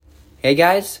Hey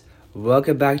guys,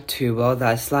 welcome back to Well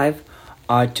That's Life.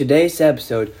 On today's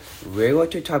episode, we're going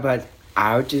to talk about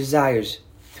our desires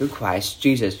through Christ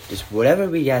Jesus. Just whatever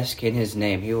we ask in His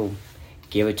name, He will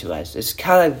give it to us. It's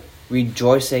kind of like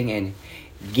rejoicing and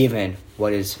giving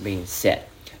what is being said.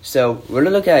 So we're going to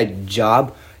look at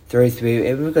Job 33,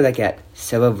 and we're going to look at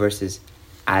several verses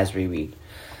as we read.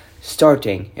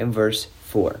 Starting in verse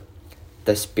 4.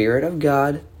 The Spirit of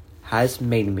God has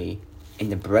made me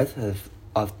in the breath of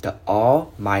the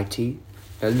Almighty,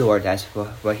 the Lord, that's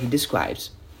what He describes,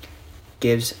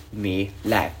 gives me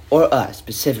life, or us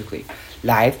specifically,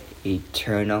 life,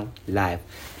 eternal life.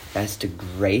 That's the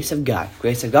grace of God.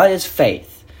 Grace of God is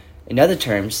faith. In other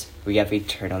terms, we have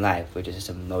eternal life, which is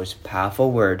the most powerful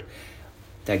word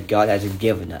that God has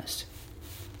given us.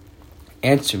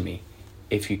 Answer me,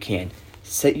 if you can.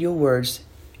 Set your words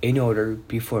in order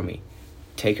before me.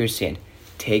 Take your sin.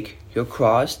 Take your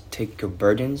cross, take your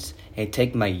burdens, and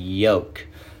take my yoke.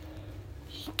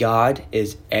 God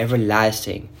is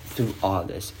everlasting through all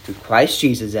this. Through Christ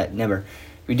Jesus that never...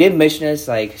 We did mention this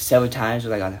like several times,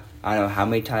 like I don't know how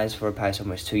many times for past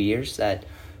almost 2 years, that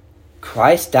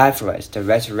Christ died for us. The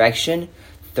resurrection,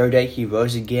 third day He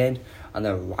rose again on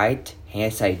the right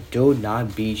hand side. Do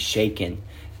not be shaken.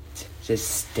 Just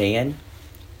stand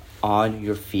on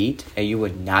your feet and you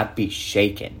will not be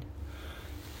shaken.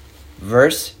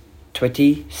 Verse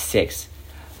 26.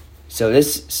 So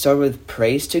let's start with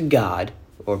praise to God,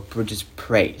 or just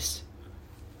praise.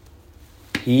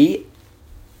 He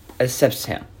accepts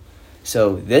him.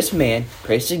 So this man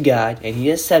prays to God and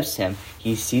he accepts him.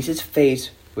 He sees his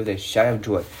face with a shout of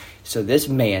joy. So this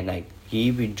man, he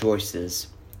rejoices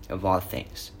of all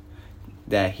things.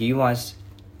 That he wants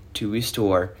to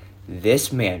restore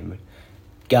this man,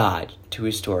 God, to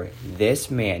restore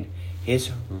this man,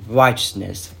 his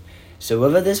righteousness. So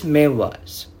whoever this man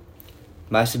was,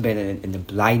 must have been in the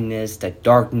blindness, the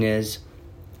darkness,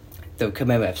 the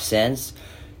commandment of sins.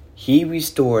 He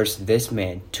restores this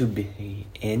man to be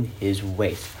in his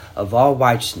ways of all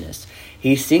righteousness.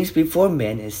 He sings before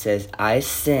men and says, I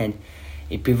sinned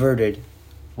and perverted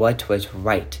what was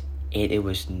right, and it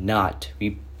was not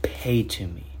repaid to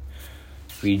me.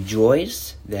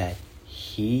 Rejoice that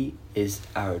He is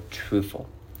our truthful,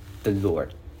 the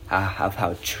Lord, of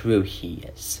how true He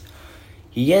is.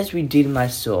 He has redeemed my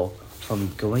soul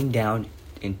from going down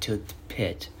into the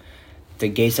pit, the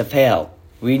gates of hell.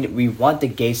 We want the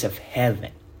gates of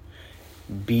heaven.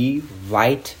 Be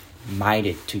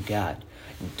right-minded to God.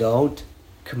 Don't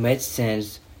commit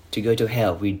sins to go to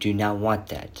hell. We do not want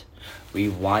that. We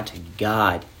want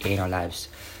God in our lives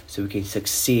so we can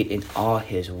succeed in all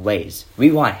His ways.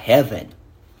 We want heaven.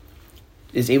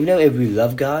 Even though if we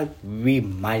love God, we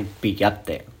might be up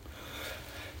there.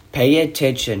 Pay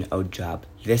attention, O Job.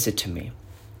 Listen to me.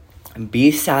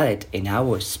 Be silent, and I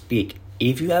will speak.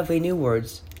 If you have any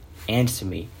words, answer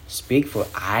me. Speak, for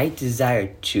I desire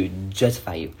to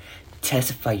justify you.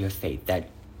 Testify your faith that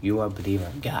you are a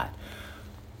believer in God.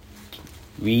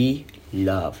 We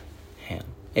love Him.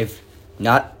 If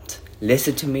not,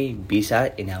 listen to me. Be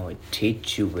silent, and I will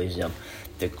teach you wisdom.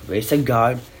 The grace of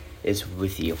God is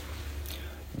with you.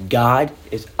 God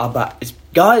is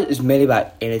mainly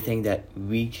about anything that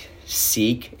we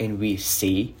seek and we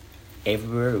see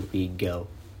everywhere we go.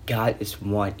 God is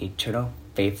one eternal,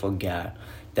 faithful God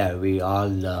that we all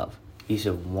love. He's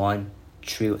the one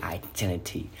true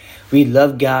identity. We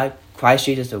love God. Christ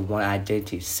Jesus is the one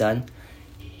identity Son.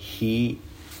 He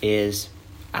is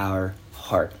our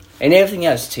heart. And everything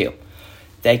else too.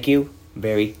 Thank you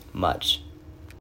very much.